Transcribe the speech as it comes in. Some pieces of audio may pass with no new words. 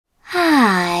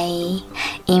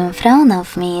front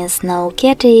of me is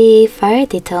Nokia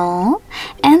G42,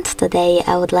 and today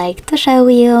I would like to show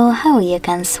you how you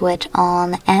can switch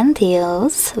on and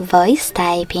use voice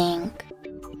typing.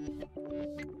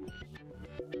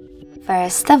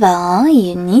 First of all,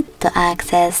 you need to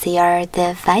access your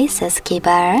device's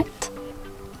keyboard.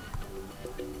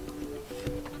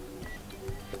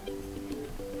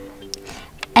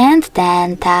 And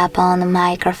then tap on the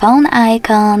microphone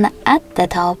icon at the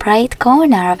top right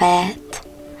corner of it.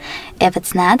 If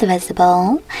it's not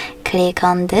visible, click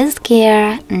on this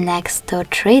gear next to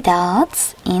three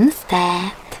dots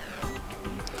instead.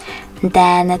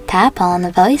 Then tap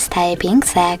on voice typing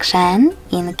section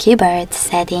in keyboard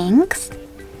settings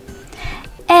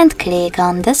and click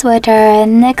on the switcher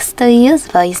next to use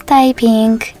voice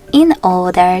typing in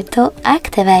order to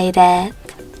activate it.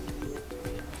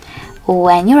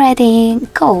 When you're ready,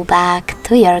 go back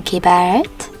to your keyboard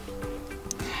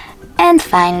and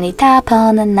finally tap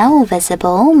on Now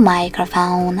Visible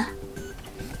Microphone.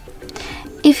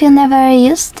 If you never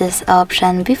used this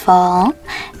option before,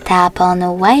 tap on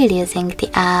while using the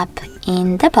app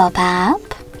in the pop-up.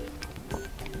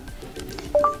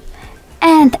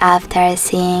 And after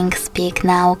seeing Speak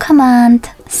Now command,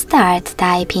 start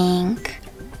typing.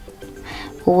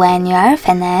 When you are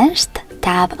finished,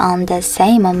 tap on the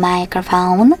same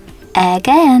microphone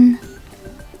again.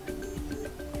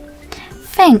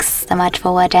 Thanks so much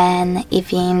for watching.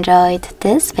 If you enjoyed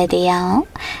this video,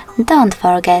 don't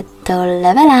forget to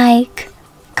leave a like,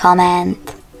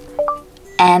 comment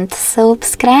and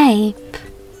subscribe.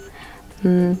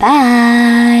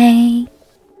 Bye!